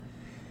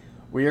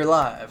We are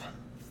live.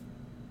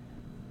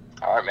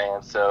 All right,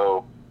 man.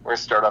 So we're going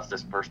to start off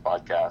this first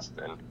podcast.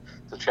 And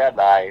so Chad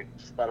and I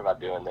just thought about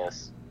doing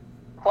this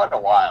for quite a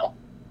while,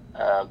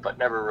 but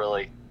never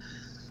really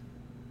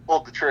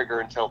pulled the trigger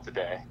until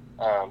today.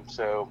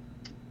 So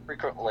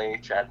frequently,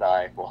 Chad and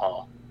I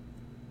will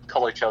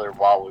call each other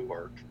while we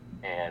work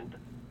and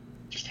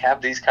just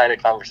have these kind of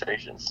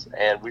conversations.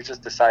 And we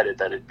just decided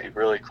that it'd be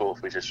really cool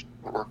if we just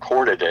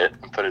recorded it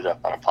and put it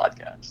up on a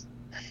podcast.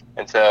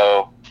 And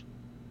so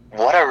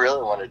what I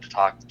really wanted to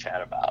talk to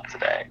Chad about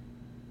today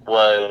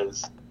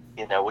was,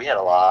 we had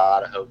a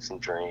lot of hopes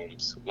and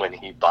dreams when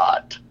he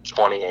bought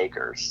 20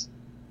 acres.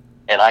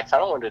 And I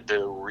kind of wanted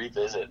to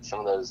revisit some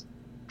of those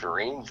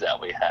dreams that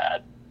we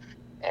had.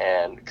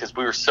 And because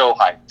we were so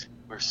hyped.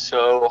 We were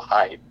so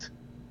hyped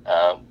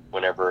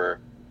whenever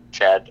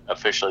Chad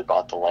officially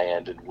bought the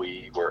land and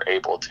we were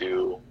able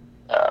to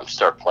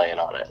start playing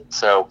on it.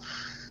 So,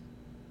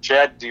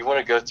 Chad, do you want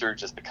to go through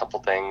just a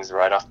couple things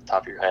right off the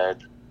top of your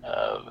head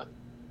of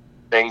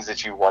things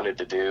that you wanted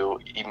to do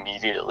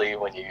immediately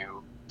when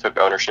you took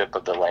ownership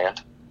of the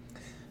land?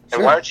 Sure.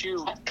 And why don't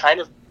you kind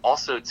of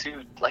also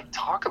too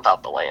talk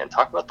about the land,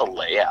 talk about the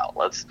layout.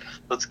 Let's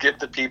give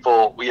the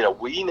people, we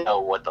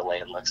know what the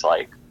land looks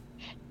like,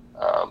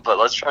 but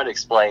let's try to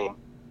explain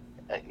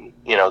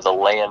the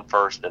land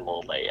first and the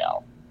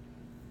layout.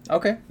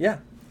 Okay, yeah.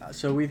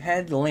 So we've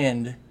had the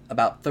land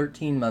about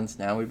 13 months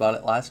now. We bought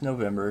it last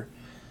November.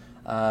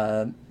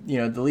 The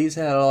leaves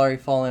had already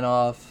fallen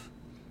off.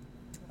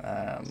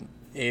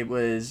 It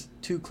was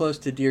too close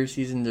to deer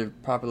season to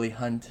properly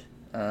hunt,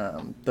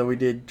 though we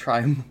did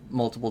try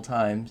multiple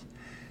times.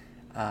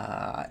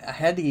 I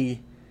had the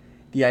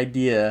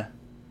idea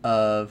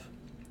of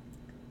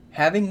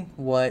having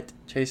what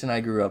Chase and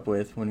I grew up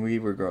with when we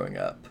were growing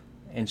up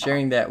and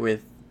sharing that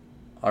with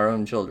our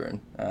own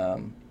children.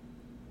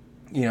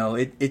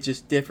 It's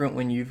just different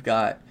when you've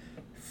got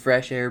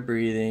fresh air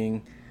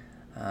breathing,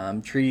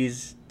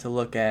 trees to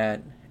look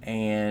at,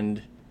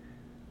 and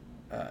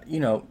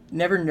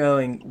never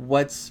knowing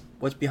what's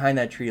behind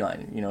that tree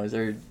line. Is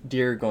there a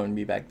deer going to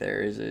be back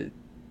there? Is it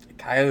a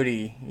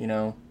coyote?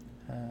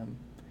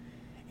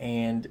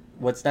 And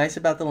what's nice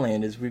about the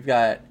land is we've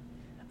got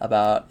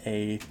about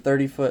a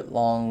 30-foot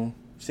long,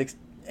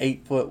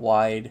 8-foot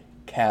wide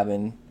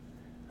cabin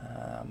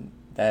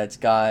that's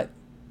got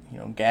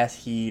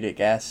gas heat, a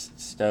gas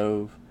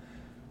stove,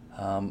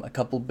 a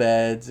couple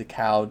beds, a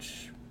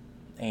couch,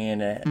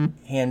 and a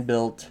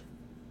hand-built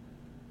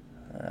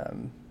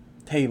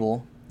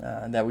table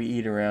that we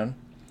eat around.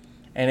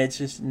 And it's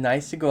just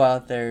nice to go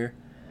out there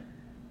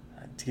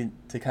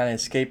to kind of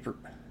escape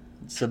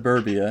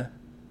suburbia.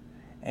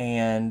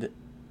 And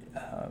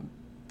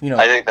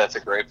I think that's a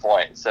great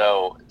point.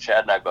 So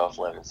Chad and I both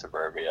live in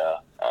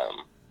suburbia.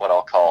 What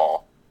I'll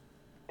call,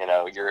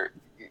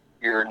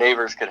 your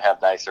neighbors could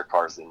have nicer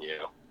cars than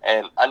you,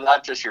 and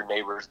not just your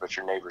neighbors, but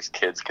your neighbors'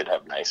 kids could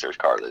have nicer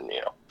cars than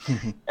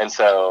you. And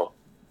so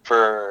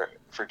for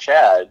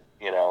Chad,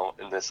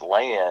 in this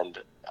land,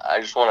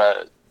 I just want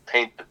to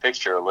paint the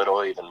picture a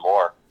little even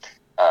more.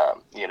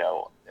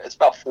 It's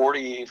about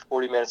 40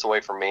 minutes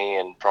away from me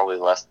and probably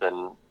less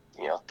than,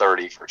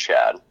 30 for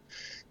Chad.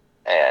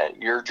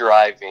 And you're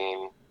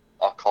driving,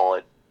 I'll call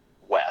it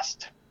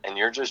west, and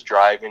you're just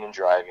driving, and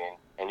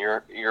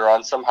you're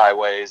on some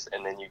highways,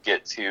 and then you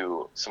get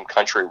to some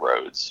country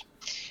roads,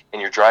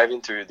 and you're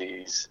driving through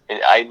these,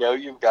 and I know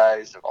you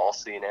guys have all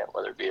seen it,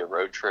 whether it be a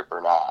road trip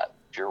or not.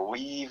 You're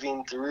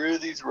weaving through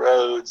these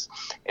roads,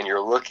 and you're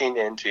looking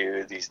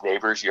into these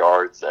neighbors'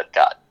 yards that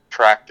got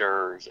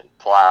tractors and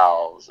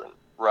plows and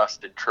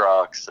rusted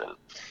trucks, and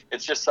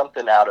it's just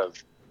something out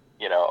of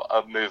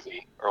a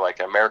movie or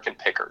like American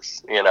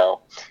Pickers.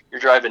 You're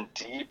driving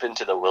deep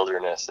into the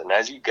wilderness, and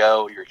as you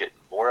go, you're getting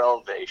more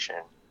elevation,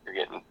 you're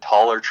getting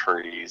taller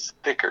trees,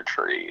 thicker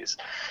trees.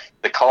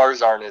 The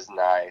cars aren't as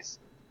nice,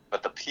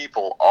 but the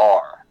people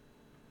are.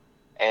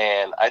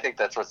 And I think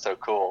that's what's so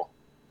cool.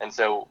 And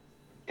so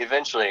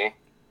eventually,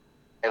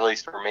 at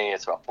least for me,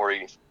 it's about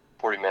 40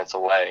 minutes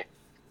away.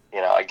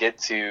 I get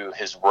to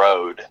his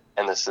road,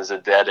 and this is a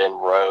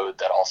dead-end road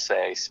that I'll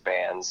say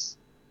spans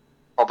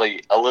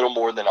probably a little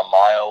more than a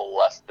mile,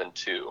 less than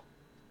 2.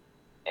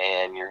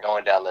 And you're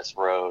going down this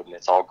road, and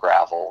it's all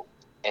gravel.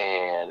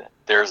 And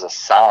there's a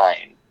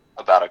sign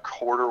about a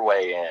quarter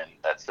way in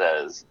that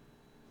says,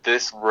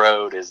 "This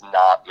road is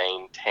not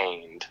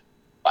maintained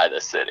by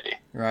the city."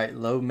 Right,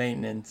 low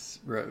maintenance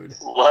road.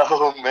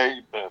 Low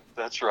maintenance,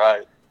 that's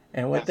right.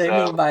 And what they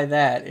mean by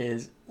that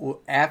is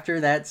after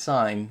that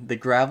sign, the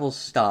gravel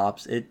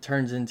stops. It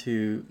turns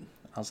into,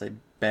 I'll say,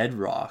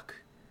 bedrock.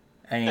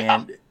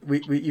 And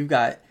you've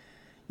got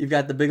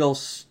the big old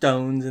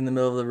stones in the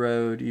middle of the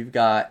road. You've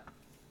got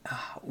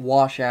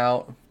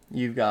washout.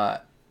 You've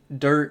got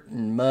dirt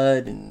and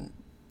mud and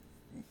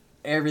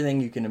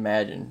everything you can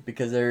imagine,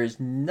 because there is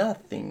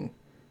nothing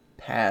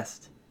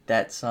past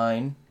that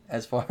sign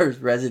as far as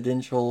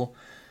residential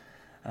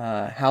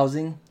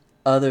housing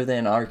other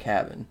than our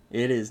cabin.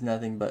 It is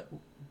nothing but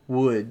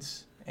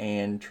woods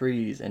and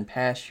trees and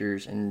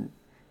pastures and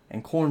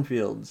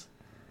cornfields.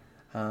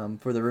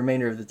 for the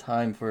remainder of the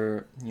time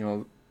for,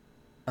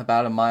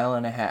 about a mile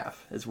and a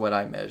half is what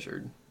I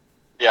measured.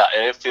 Yeah,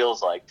 and it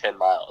feels like 10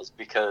 miles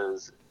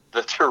because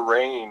the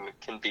terrain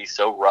can be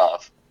so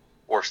rough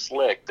or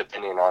slick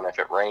depending on if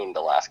it rained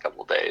the last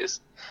couple of days.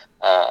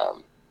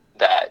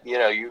 That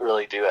you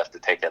really do have to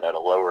take it at a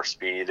lower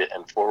speed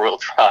and four-wheel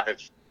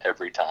drive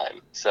every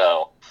time.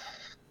 So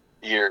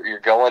you're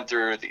going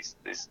through these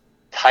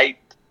tight,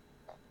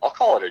 I'll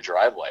call it a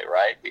driveway,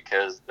 right?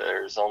 Because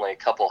there's only a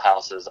couple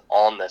houses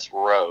on this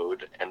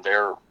road, and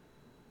they're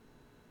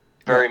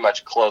very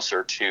much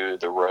closer to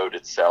the road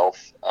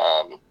itself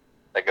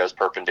that goes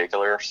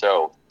perpendicular.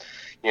 So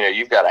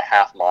you've got a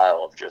half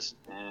mile of just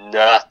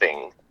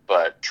nothing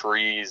but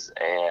trees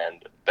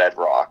and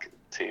bedrock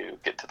to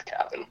get to the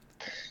cabin.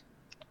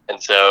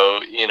 And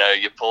so,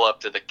 you pull up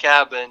to the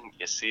cabin,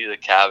 you see the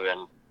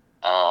cabin,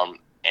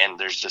 and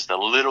there's just a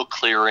little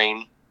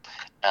clearing.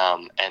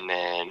 And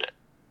then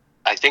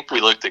I think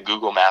we looked at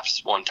Google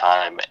Maps one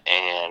time,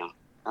 and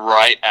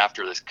right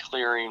after this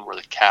clearing where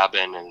the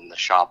cabin and the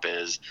shop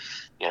is,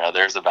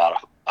 there's about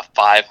a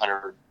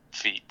 500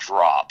 feet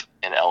drop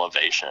in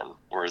elevation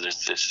where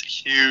there's this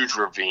huge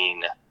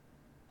ravine,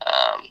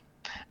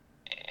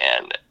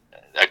 and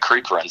a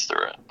creek runs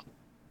through it.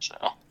 So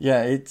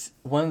yeah, it's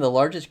one of the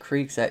largest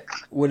creeks that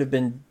would have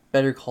been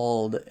better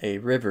called a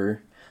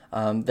river.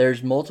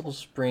 There's multiple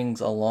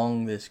springs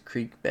along this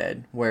creek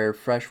bed where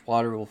fresh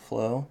water will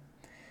flow,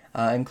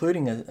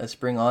 including a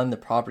spring on the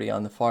property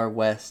on the far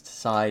west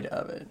side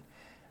of it.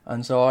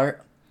 And so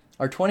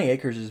our 20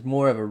 acres is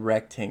more of a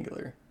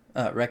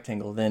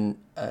rectangle than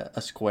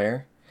a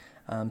square.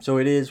 So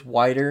it is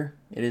wider.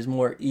 It is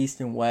more east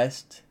and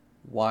west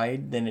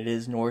wide than it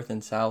is north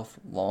and south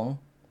long.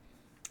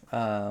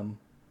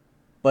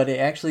 But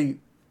it actually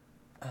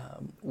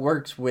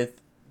works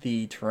with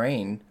the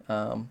terrain,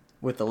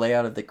 with the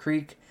layout of the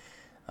creek,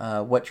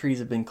 what trees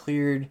have been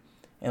cleared,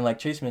 and like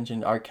Chase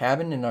mentioned, our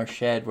cabin and our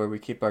shed where we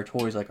keep our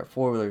toys, like our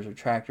four-wheelers or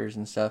tractors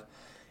and stuff,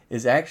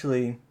 is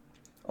actually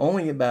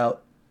only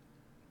about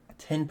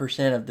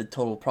 10% of the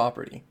total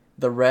property.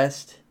 The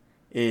rest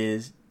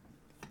is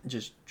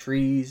just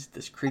trees,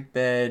 this creek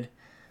bed,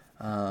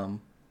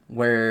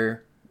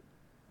 where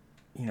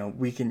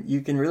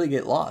you can really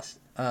get lost.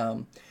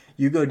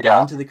 You go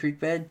down to the creek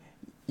bed,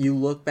 you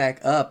look back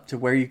up to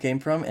where you came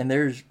from, and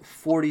there's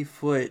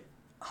 40-foot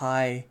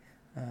high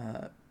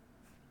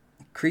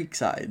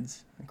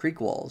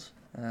creek walls.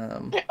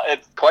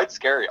 It's quite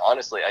scary,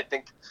 honestly. I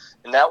think,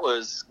 and that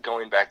was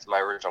going back to my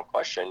original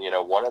question.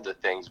 One of the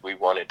things we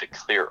wanted to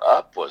clear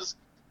up was,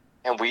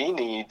 and we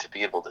need to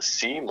be able to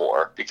see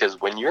more, because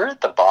when you're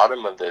at the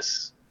bottom of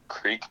this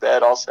creek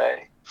bed, I'll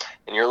say,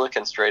 and you're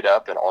looking straight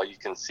up and all you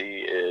can see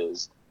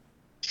is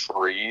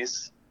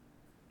trees,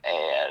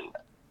 and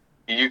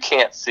you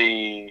can't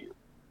see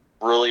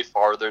really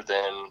farther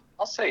than,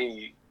 I'll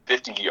say,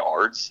 50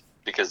 yards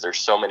because there's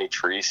so many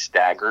trees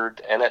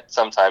staggered in it,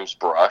 sometimes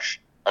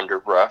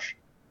underbrush.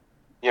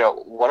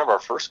 One of our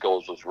first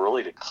goals was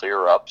really to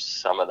clear up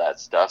some of that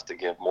stuff to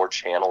give more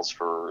channels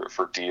for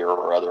deer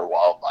or other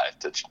wildlife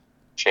to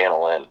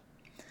channel in.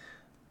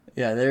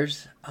 Yeah,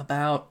 there's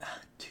about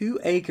 2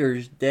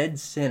 acres dead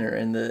center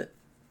in the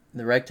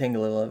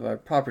rectangle of our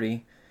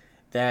property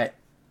that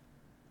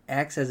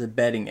acts as a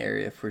bedding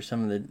area for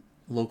some of the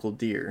local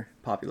deer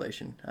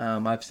population.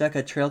 I've stuck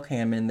a trail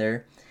cam in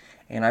there,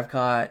 and I've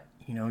caught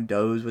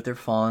does with their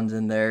fawns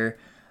in there,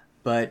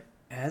 but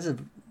as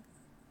of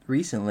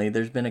recently,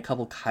 there's been a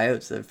couple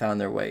coyotes that have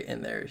found their way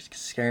in there,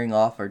 scaring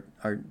off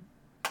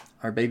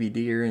our baby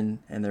deer and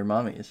their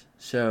mommies.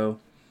 So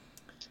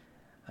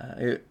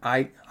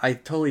I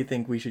totally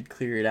think we should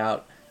clear it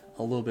out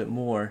a little bit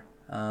more.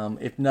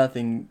 If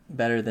nothing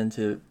better than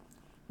to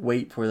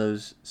wait for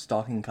those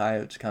stalking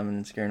coyotes coming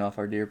and scaring off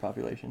our deer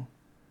population.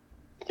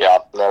 Yeah,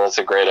 no, that's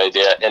a great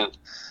idea. And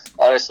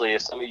honestly,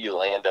 if some of you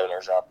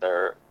landowners out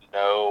there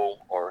know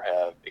or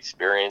have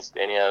experienced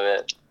any of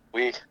it,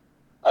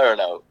 I don't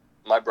know,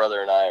 my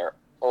brother and I are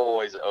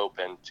always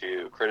open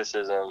to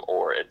criticism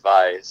or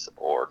advice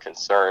or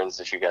concerns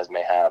that you guys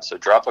may have. So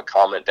drop a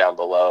comment down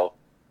below.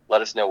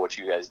 Let us know what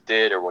you guys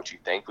did or what you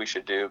think we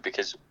should do,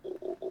 because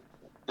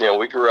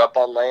we grew up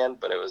on land,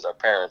 but it was our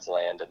parents'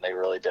 land, and they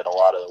really did a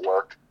lot of the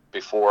work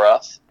before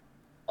us.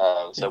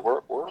 So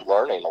we're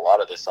learning a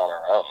lot of this on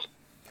our own.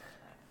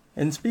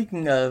 And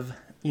speaking of,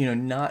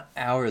 not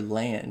our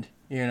land,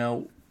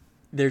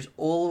 there's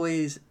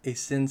always a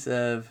sense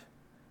of,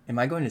 am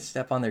I going to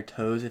step on their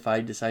toes if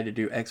I decide to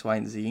do X, Y,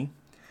 and Z?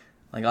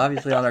 Like,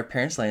 obviously on our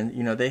parents' land,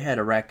 they had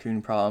a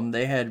raccoon problem.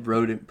 They had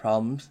rodent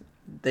problems.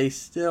 They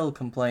still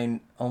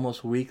complain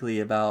almost weekly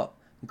about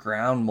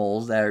ground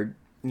moles that are,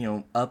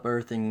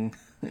 unearthing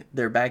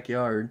their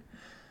backyard.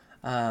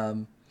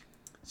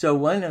 So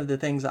one of the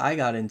things I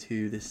got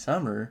into this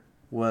summer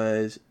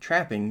was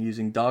trapping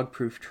using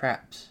dog-proof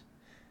traps.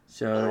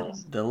 So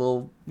the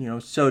little,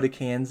 soda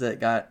cans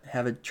that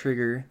have a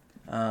trigger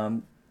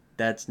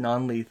that's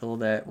non-lethal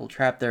that will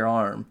trap the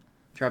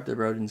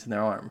rodents in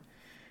their arm.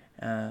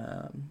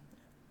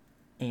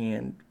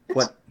 And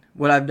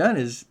what I've done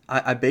is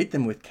I bait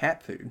them with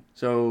cat food.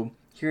 So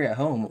here at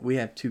home, we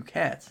have 2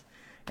 cats.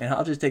 And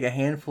I'll just take a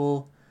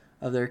handful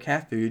of their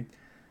cat food,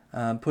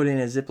 put it in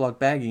a Ziploc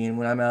baggie, and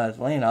when I'm out of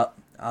the land,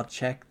 I'll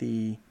check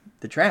the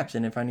traps.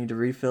 And if I need to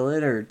refill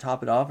it or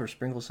top it off or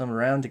sprinkle some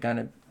around to kind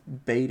of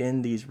bait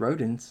in these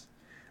rodents,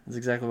 that's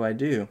exactly what I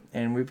do.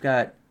 And we've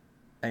got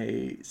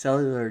a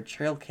cellular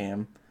trail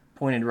cam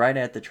pointed right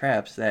at the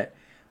traps that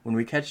when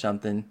we catch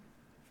something,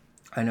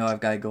 I know I've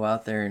got to go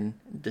out there and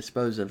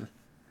dispose of.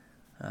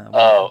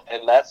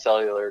 And that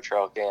cellular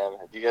trail cam,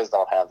 if you guys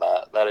don't have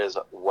that, that is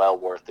well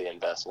worth the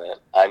investment.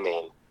 I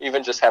mean,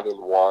 even just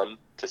having one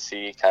to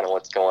see kind of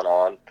what's going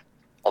on,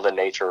 all the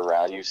nature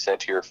around you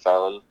sent to your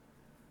phone,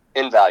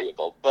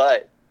 invaluable.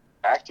 But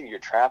back to your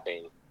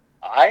trapping,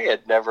 I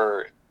had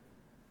never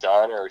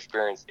done or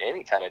experienced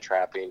any kind of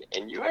trapping,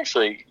 and you've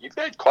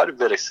had quite a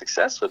bit of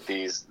success with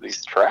these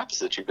traps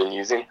that you've been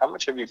using. How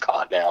much have you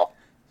caught now?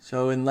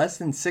 So in less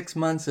than 6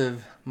 months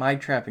of my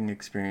trapping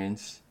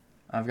experience,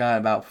 I've got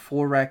about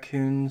 4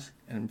 raccoons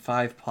and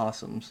 5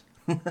 possums.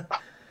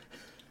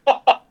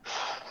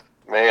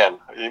 Man,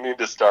 you need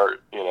to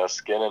start,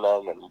 skinning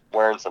them and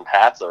wearing some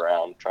hats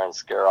around, trying to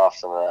scare off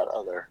some of that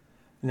other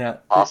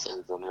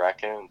possums and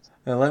raccoons.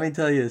 Now, let me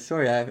tell you a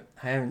story. I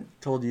haven't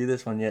told you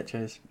this one yet,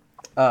 Chase.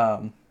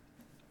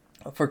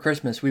 For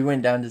Christmas, we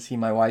went down to see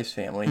my wife's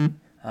family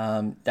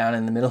down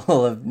in the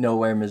middle of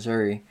nowhere,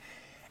 Missouri.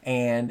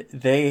 And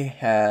they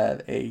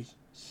have a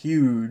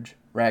huge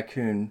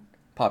raccoon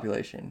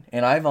population.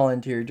 And I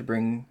volunteered to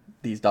bring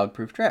these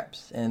dog-proof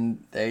traps.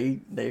 And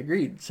they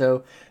agreed.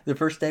 So the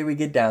first day we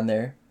get down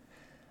there,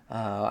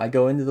 I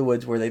go into the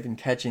woods where they've been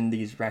catching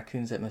these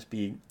raccoons that must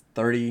be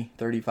 30,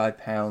 35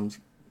 pounds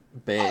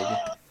big.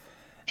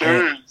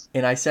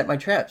 And I set my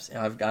traps. And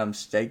I've got them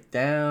staked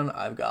down.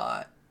 I've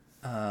got,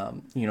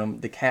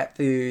 the cat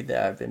food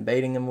that I've been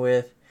baiting them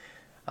with.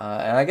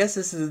 And I guess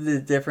this is the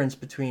difference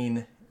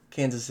between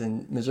Kansas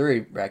and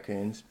Missouri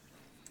raccoons,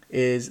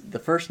 is the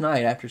first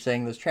night after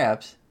setting those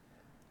traps,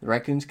 the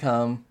raccoons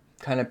come,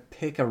 kind of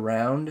pick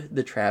around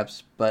the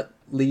traps, but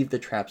leave the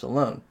traps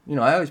alone.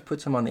 I always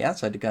put some on the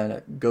outside to kind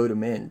of goad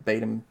them in,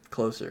 bait them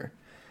closer.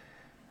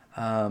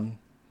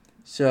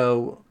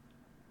 So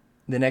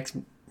the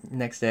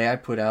next day I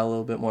put out a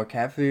little bit more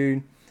cat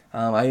food.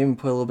 I even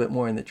put a little bit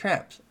more in the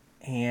traps.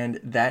 And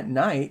that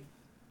night,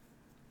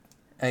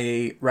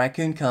 a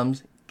raccoon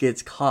comes,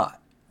 gets caught,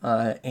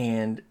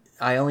 and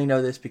I only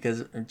know this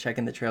because I'm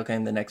checking the trail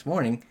cam the next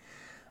morning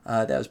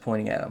that was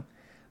pointing at him.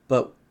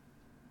 But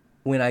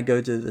when I go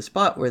to the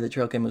spot where the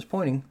trail cam was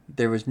pointing,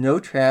 there was no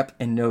trap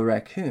and no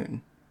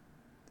raccoon.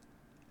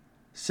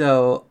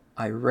 So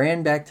I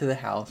ran back to the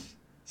house,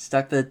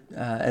 stuck the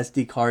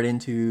SD card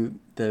into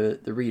the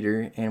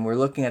reader, and we're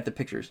looking at the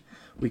pictures.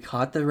 We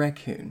caught the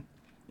raccoon,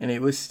 and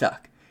it was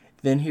stuck.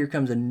 Then here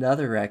comes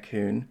another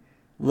raccoon,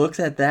 looks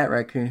at that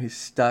raccoon who's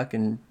stuck,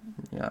 and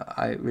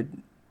I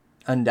would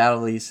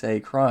undoubtedly say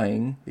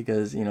crying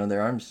because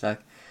their arm's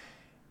stuck,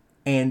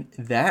 and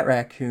that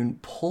raccoon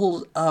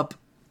pulls up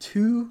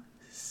 2,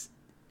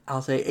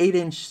 I'll say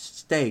 8-inch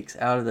stakes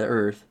out of the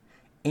earth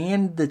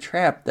and the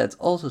trap that's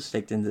also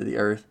staked into the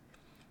earth,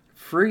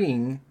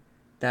 freeing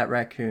that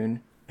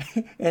raccoon.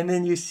 And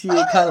then you see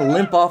it kind of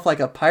limp off like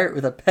a pirate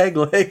with a peg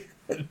leg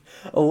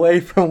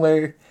away from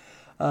where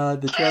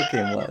the trail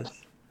cam was.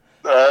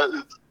 That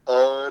is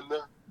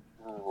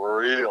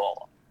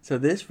unreal. So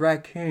this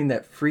raccoon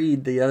that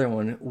freed the other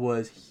one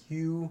was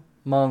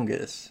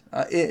humongous.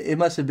 It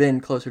must have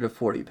been closer to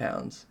 40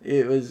 pounds.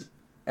 It was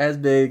as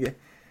big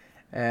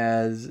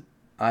as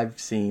I've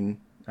seen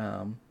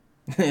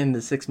in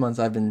the 6 months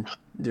I've been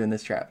doing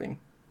this trapping.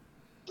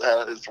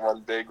 That is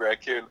one big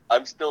raccoon.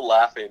 I'm still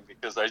laughing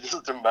because I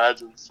just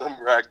imagine some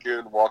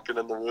raccoon walking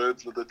in the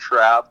woods with a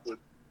trap with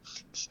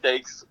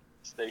stakes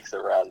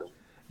around him.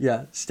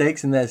 Yeah,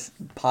 stakes in this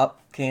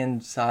pop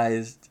can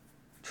sized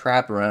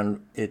trap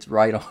around its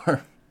right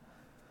arm.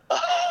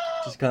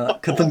 Just kind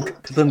of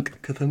ka-thunk,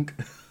 ka-thunk, ka-thunk.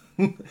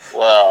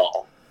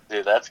 Wow.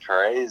 Dude, that's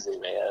crazy,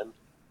 man.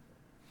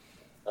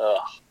 Ugh.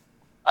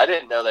 I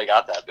didn't know they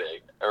got that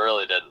big. I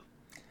really didn't.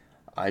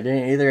 I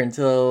didn't either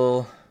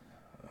until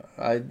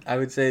I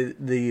would say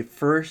the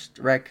first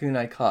raccoon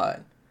I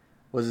caught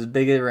was as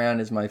big around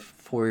as my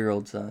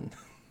 4-year-old son.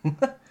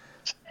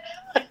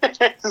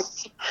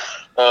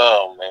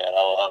 Oh, man,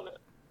 I love it.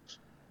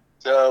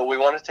 So we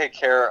want to take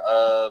care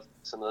of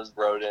some of those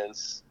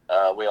rodents.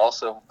 We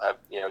also have,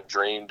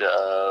 dreamed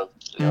of,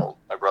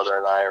 my brother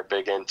and I are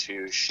big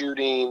into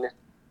shooting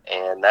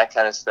and that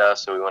kind of stuff.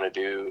 So we want to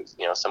do,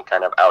 some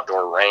kind of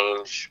outdoor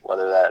range,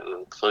 whether that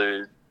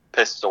include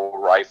pistol,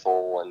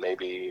 rifle, and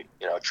maybe,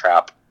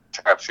 trap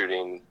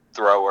shooting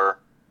thrower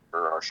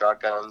for our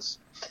shotguns.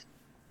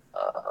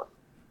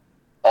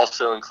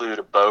 Also include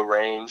a bow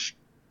range.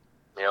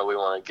 We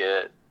want to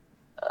get,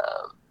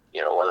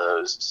 one of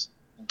those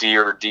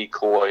deer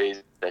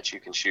decoys that you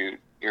can shoot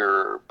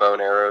your bow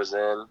and arrows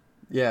in.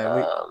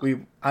 Yeah,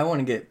 I want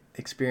to get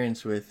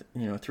experience with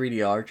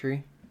 3D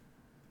archery,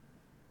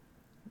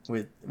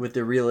 with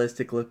the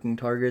realistic looking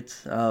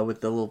targets,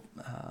 with the little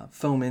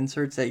foam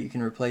inserts that you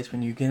can replace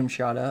when you get them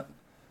shot up.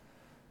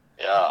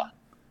 Yeah,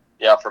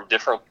 Yeah, from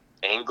different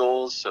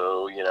angles.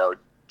 So,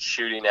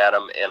 shooting at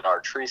them in our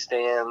tree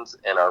stands,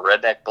 in our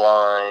redneck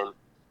blind,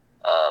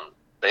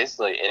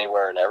 basically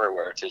anywhere and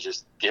everywhere to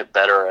just get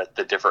better at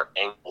the different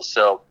angles.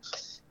 So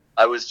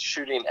I was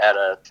shooting at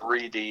a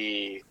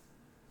 3D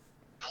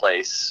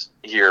place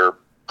here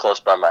close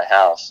by my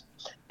house,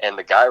 and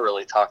the guy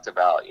really talked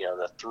about,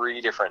 the 3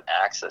 different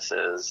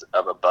axes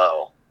of a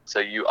bow. So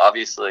you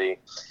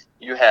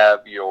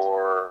have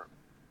your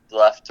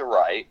left to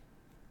right,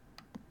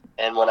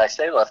 and when I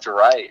say left to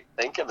right,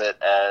 think of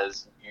it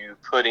as you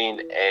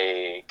putting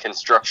a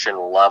construction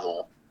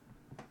level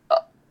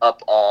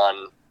up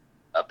on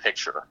a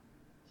picture.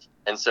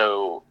 And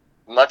so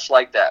much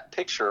like that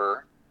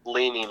picture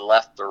leaning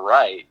left to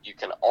right, you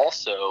can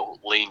also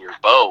lean your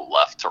bow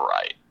left to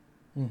right.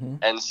 Mm-hmm.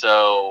 And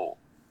so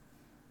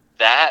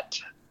that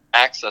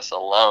axis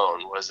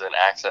alone was an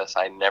axis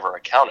I never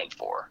accounted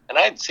for. And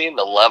I had seen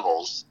the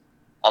levels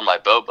on my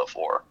bow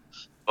before,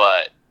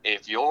 but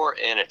if you're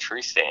in a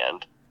tree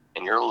stand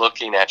and you're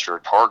looking at your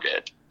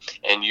target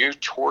and you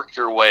torque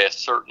your body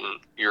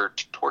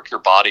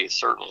a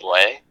certain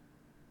way,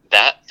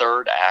 that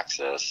third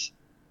axis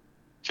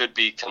could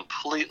be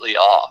completely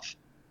off,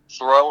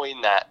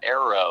 throwing that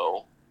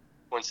arrow,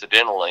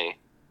 coincidentally,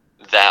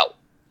 that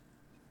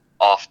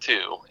off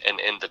too, and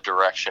in the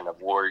direction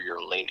of where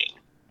you're leaning.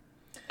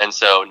 And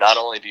so not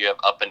only do you have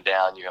up and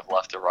down, you have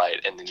left to right,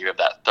 and then you have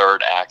that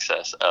third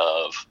axis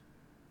of,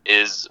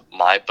 is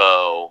my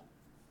bow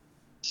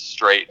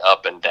straight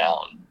up and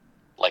down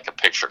like a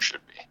picture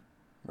should be?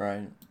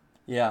 Right.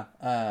 Yeah,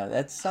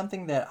 that's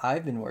something that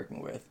I've been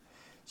working with.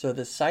 So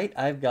the sight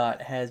I've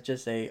got has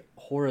just a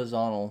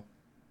horizontal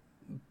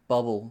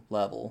bubble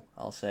level,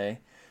 I'll say.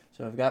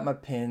 So I've got my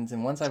pins,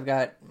 and once I've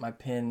got my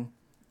pin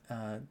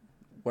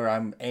where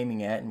I'm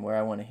aiming at and where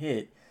I want to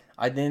hit,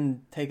 I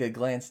then take a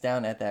glance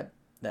down at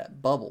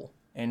that bubble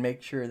and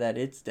make sure that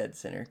it's dead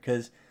center,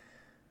 because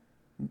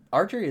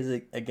archery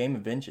is a game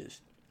of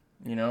inches,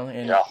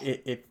 and Yeah.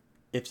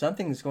 if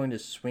something's going to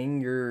swing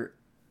your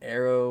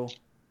arrow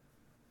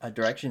a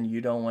direction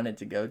you don't want it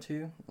to go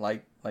to,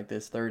 like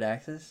this third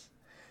axis,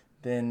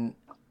 then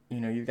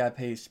you've got to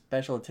pay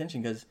special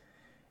attention, because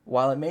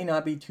while it may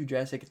not be too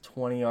drastic at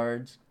 20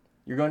 yards,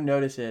 you're going to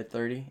notice it at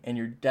 30, and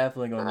you're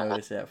definitely going to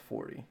notice it at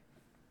 40.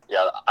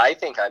 Yeah, I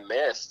think I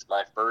missed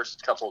my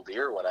first couple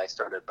deer when I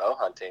started bow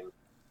hunting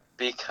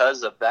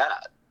because of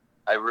that.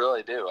 I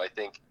really do. I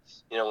think,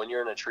 when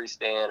you're in a tree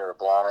stand or a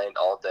blind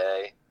all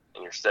day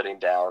and you're sitting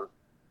down,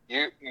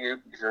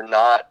 you're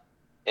not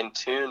in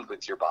tune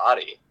with your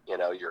body.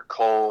 You're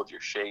cold,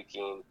 you're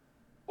shaking,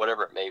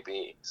 whatever it may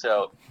be.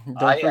 So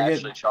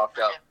actually chalked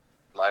up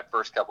my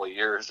first couple of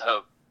years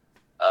of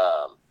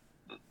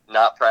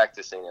not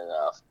practicing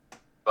enough,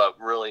 but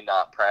really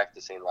not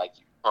practicing like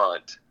you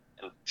hunt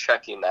and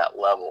checking that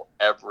level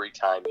every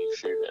time you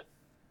shoot it.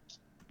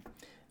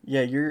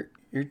 Yeah,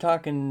 you're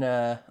talking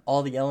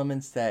all the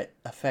elements that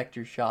affect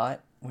your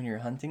shot when you're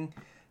hunting.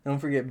 Don't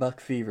forget buck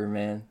fever,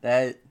 man.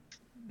 That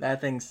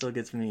thing still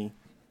gets me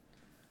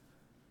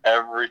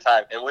every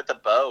time. And with the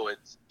bow,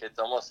 it's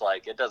almost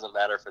like it doesn't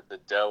matter if it's a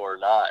doe or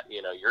not.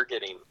 You're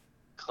getting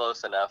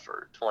close enough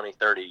for 20,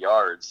 30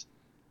 yards.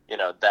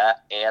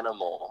 That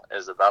animal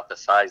is about the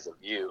size of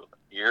you.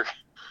 You're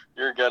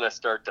going to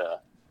start to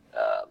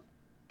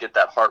get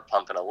that heart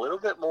pumping a little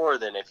bit more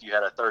than if you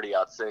had a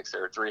 30-06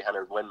 or a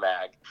 300 Win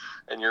Mag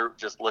and you're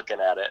just looking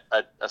at it,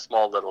 a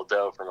small little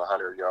doe from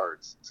 100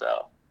 yards.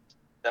 So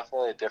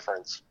definitely a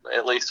difference,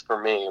 at least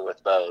for me,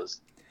 with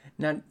bows.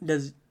 Now,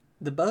 does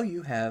the bow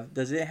you have,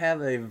 does it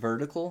have a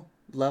vertical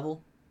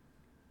level?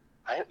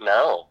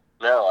 No,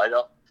 I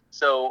don't.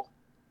 So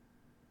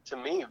to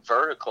me,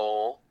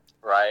 vertical,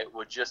 right,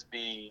 would just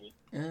be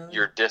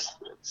your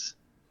distance,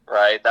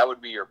 right? That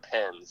would be your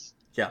pins.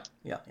 Yeah.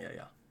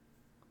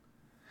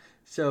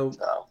 So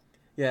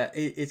yeah,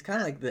 it's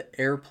kind of like the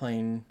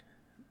airplane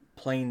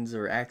planes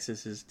or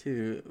axes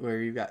too,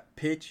 where you've got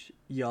pitch,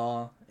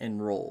 yaw,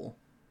 and roll.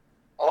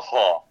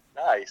 Oh,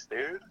 nice,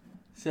 dude.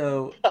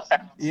 So,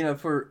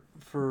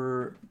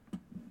 for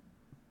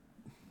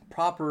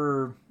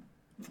proper,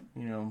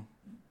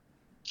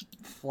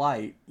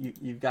 flight,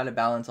 you've got to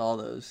balance all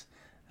those.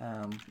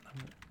 I'm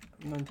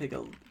going to take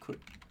a quick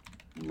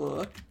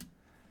look.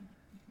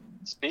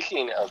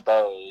 Speaking of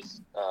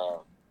bows,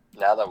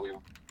 now that we're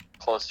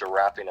close to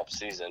wrapping up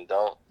season,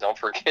 don't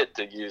forget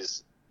to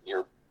use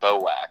your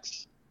bow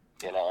wax.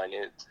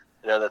 I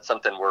know that's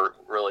something we're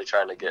really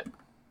trying to get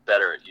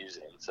better at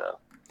using. So.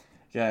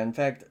 Yeah, in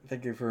fact,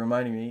 thank you for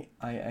reminding me.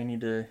 I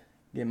need to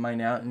get mine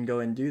out and go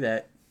and do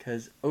that,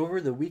 because over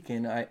the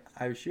weekend I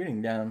was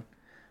shooting down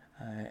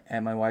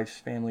at my wife's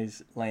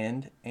family's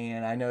land,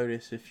 and I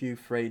noticed a few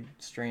frayed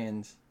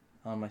strands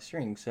on my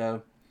string.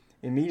 So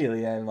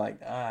immediately I'm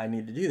like, I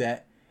need to do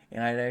that.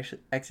 And I'd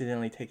actually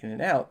accidentally taken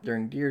it out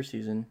during deer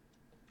season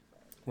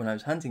when I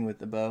was hunting with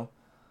the bow,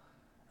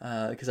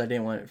 because I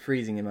didn't want it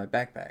freezing in my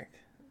backpack.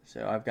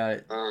 So I've got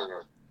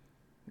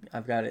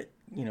it,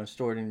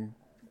 stored in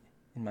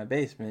my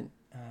basement.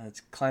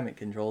 It's climate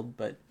controlled,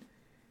 but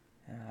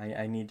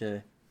I need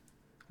to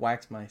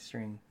wax my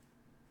string.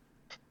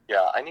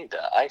 Yeah,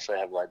 I actually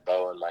have my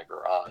bow in my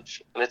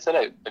garage, and it's in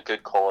a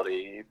good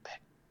quality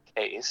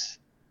case.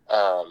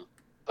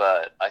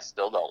 But I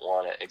still don't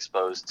want it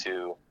exposed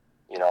to,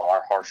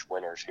 our harsh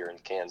winters here in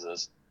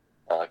Kansas,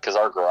 because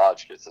our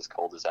garage gets as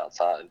cold as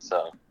outside.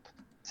 So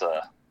it's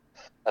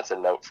that's a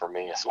note for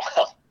me as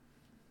well.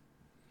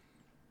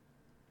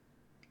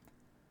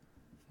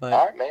 But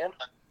All right, man.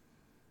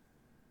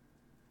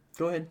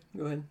 Go ahead.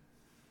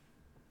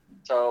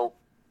 So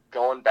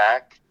going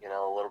back,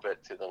 a little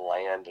bit to the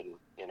land and,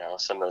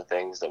 some of the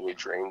things that we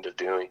dreamed of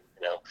doing,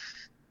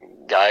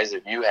 guys,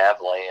 if you have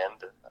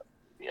land,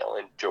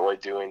 enjoy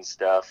doing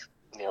stuff,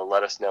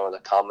 let us know in the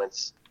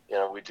comments.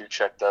 We do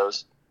check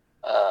those.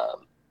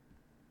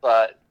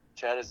 But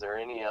Chad, is there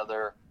any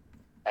other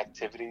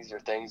activities or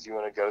things you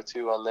want to go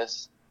to on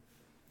this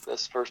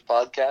first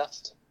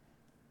podcast?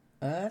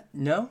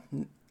 No.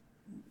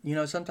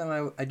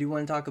 Sometime I do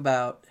want to talk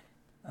about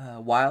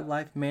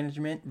wildlife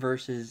management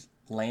versus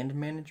land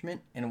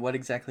management and what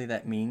exactly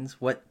that means.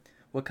 What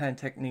kind of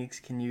techniques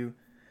can you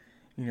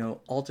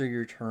alter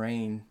your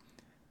terrain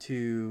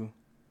to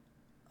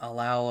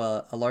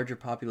allow a larger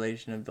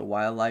population of the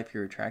wildlife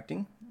you're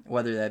attracting,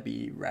 whether that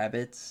be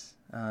rabbits,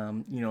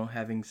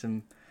 having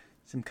some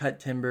cut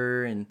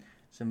timber and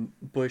some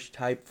bush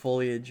type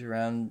foliage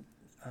around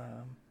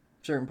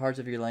certain parts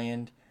of your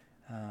land.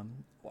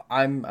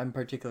 I'm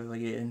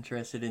particularly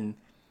interested in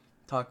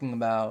talking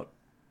about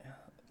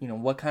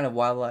what kind of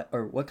wildlife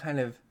or what kind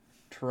of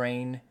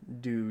terrain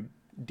do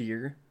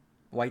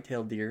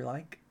white-tailed deer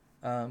like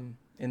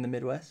in the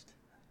Midwest.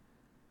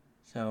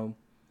 So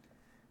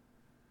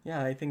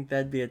yeah, I think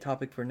that'd be a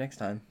topic for next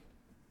time.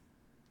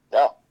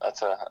 No,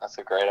 that's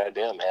a great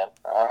idea, man.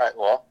 All right,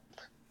 well,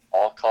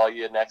 I'll call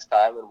you next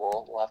time and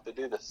we'll have to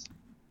do this.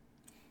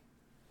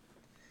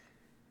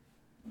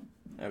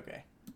 Okay.